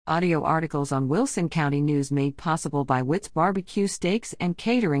Audio articles on Wilson County News made possible by Witt's Barbecue Steaks and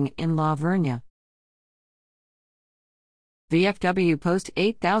Catering in La Vernia. VFW Post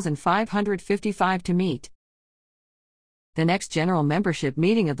 8555 to meet. The next general membership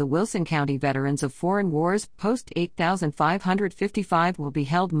meeting of the Wilson County Veterans of Foreign Wars Post 8555 will be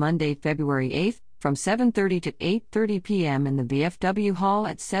held Monday, February 8th, from 7:30 to 8:30 p.m. in the VFW Hall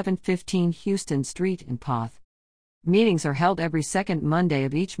at 715 Houston Street in Poth. Meetings are held every second Monday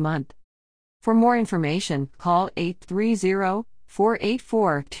of each month. For more information, call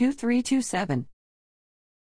 830-484-2327.